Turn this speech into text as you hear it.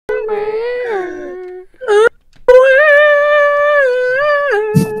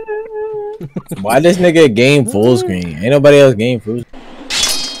Why this nigga game full screen? Ain't nobody else game full screen.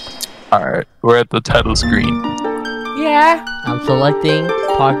 Alright, we're at the title screen. Yeah. I'm selecting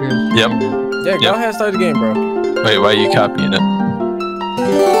Parker's. Yep. Yeah, go ahead and start the game, bro. Wait, why are you copying it?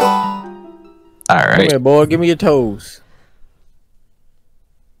 Alright. Come here, boy. Give me your toes.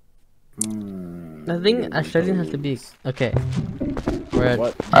 I think our starting has to be okay. We're at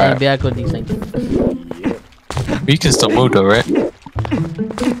Alright. Biaco decent. You can still move though, right?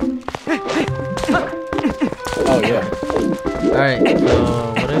 Oh yeah. Alright,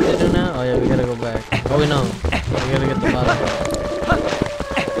 so what do we do now? Oh yeah, we gotta go back. Oh we know. We gotta get the bottom.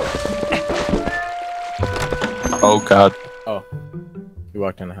 Oh god. Oh. You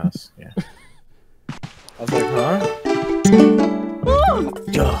walked in the house. Yeah. I was like, huh?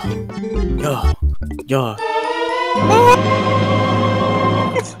 Yo.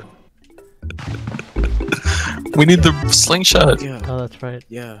 We need the slingshot. Yeah. Oh that's right.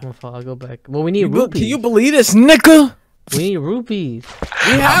 Yeah. I'll go back. Well we need rupees. Can you believe this, nigga? We need rupees.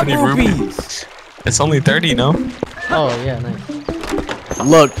 We have many rupees. It's only 30, no? Oh yeah, nice.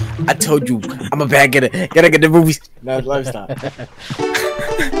 Look, I told you, I'm a bad getter. Gotta get the rupees. No, let me stop.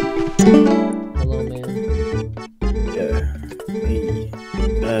 Hello man. Yeah.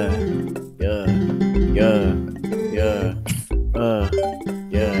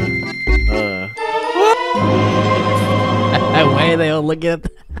 Why are they all looking at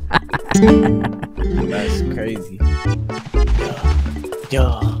That's crazy.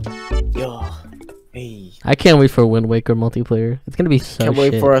 Yo. Hey. I can't wait for Wind Waker multiplayer. It's gonna be so Can't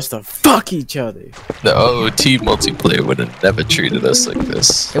wait for us to fuck each other. The OOT multiplayer would have never treated us like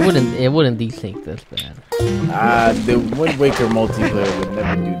this. It wouldn't desync this bad. The Wind Waker multiplayer would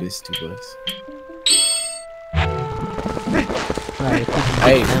never do this to us. Alright,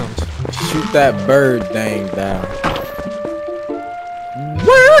 Hey, shoot that bird thing down.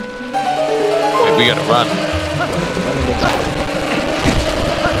 Wait, we gotta run.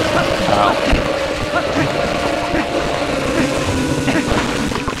 Ow.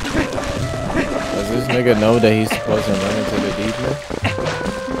 Does this nigga know that he's supposed to run into the deep end?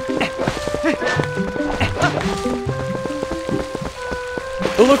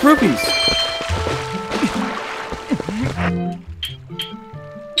 Oh look, rupees!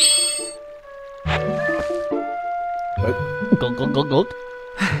 What? Go.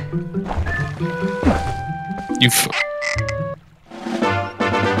 You Fuck.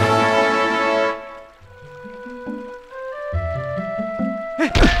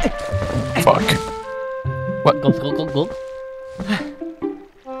 What? Go.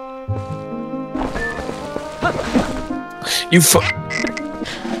 You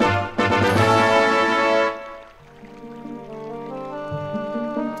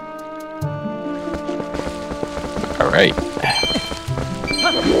Alright.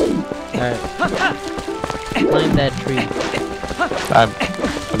 Alright. Climb that tree. I'm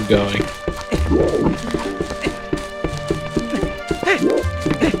going.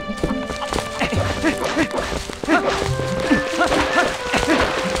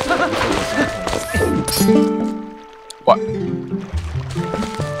 What?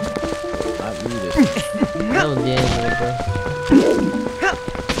 Not me this. That was the end, bro.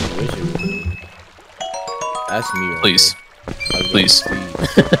 That's me right Please. there. Please.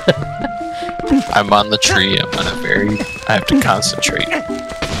 I'm on the tree. I'm on a berry. I have to concentrate.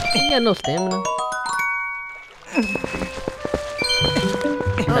 You got no stamina.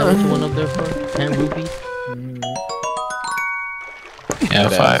 Is that what you went up there for? 10 rupees? Yeah,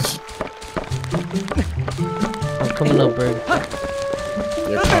 5. I'm coming up, bird.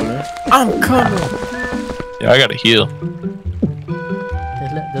 You're coming? I'm coming! Yeah, I gotta heal.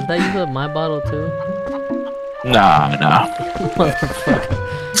 Does that use up my bottle too? Nah.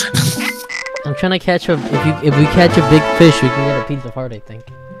 I'm trying to catch a. If we catch a big fish, we can get a piece of heart. I think.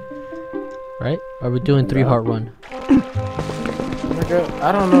 Right? Or are we doing 3 heart run? Nigga,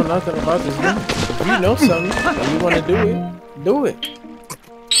 I don't know nothing about this game. If you know something and you want to do it, do it.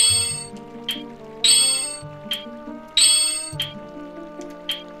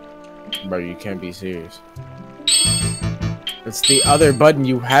 Bro, you can't be serious. It's the other button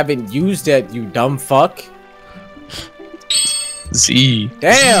you haven't used yet, you dumb fuck. Z.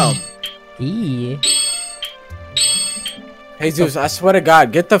 Damn! E. Jesus, I swear to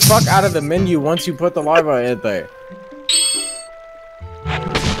God, get the fuck out of the menu once you put the larva in there.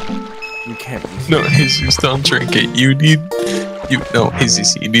 You can't be serious. No, Jesus, don't drink it. You need... No,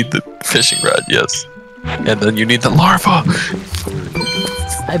 Jesus, you need the fishing rod, yes. And then you need the larva.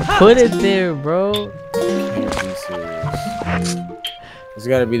 I put it there, bro. You can't be serious. It's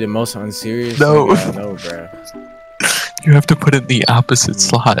gotta be the most unserious No. thing I know, bro. You have to put it in the opposite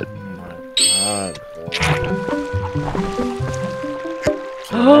slot. Oh my god,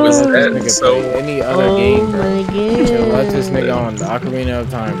 Oh, let that this nigga so- play any other game, bro. my god. Chill, let this nigga on the Ocarina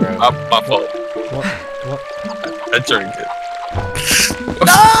of Time, bro. My fault. What? I drank it.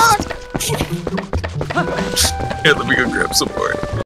 Here, let me go grab some more.